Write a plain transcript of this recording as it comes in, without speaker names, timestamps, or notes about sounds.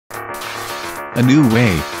A new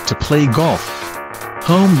way to play golf.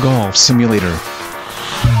 Home golf simulator.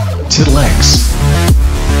 Tittle X.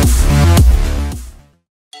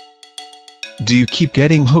 Do you keep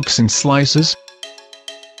getting hooks and slices?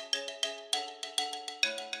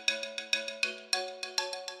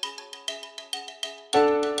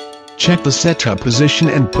 Check the setup position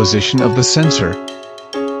and position of the sensor.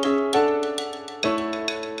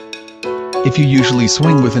 If you usually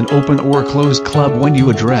swing with an open or closed club when you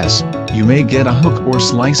address, you may get a hook or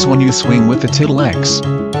slice when you swing with the Tittle X.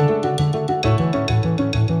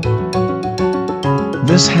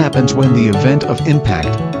 This happens when the event of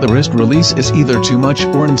impact, the wrist release is either too much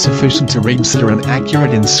or insufficient to register an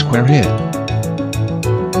accurate and square hit.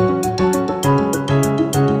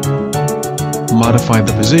 Modify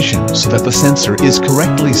the position so that the sensor is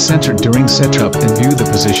correctly centered during setup and view the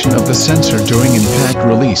position of the sensor during impact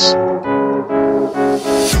release.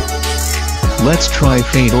 Let's try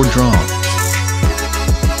fade or draw.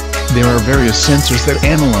 There are various sensors that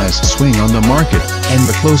analyze swing on the market, and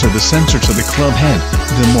the closer the sensor to the club head,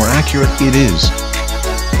 the more accurate it is.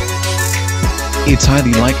 It's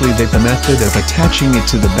highly likely that the method of attaching it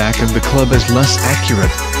to the back of the club is less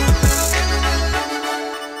accurate.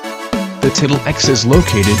 The Tittle X is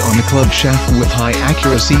located on the club shaft with high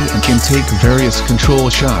accuracy and can take various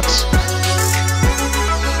control shots.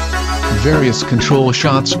 Various control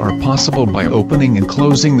shots are possible by opening and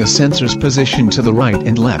closing the sensor's position to the right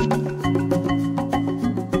and left.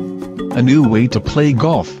 A new way to play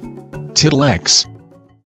golf. Tittle X.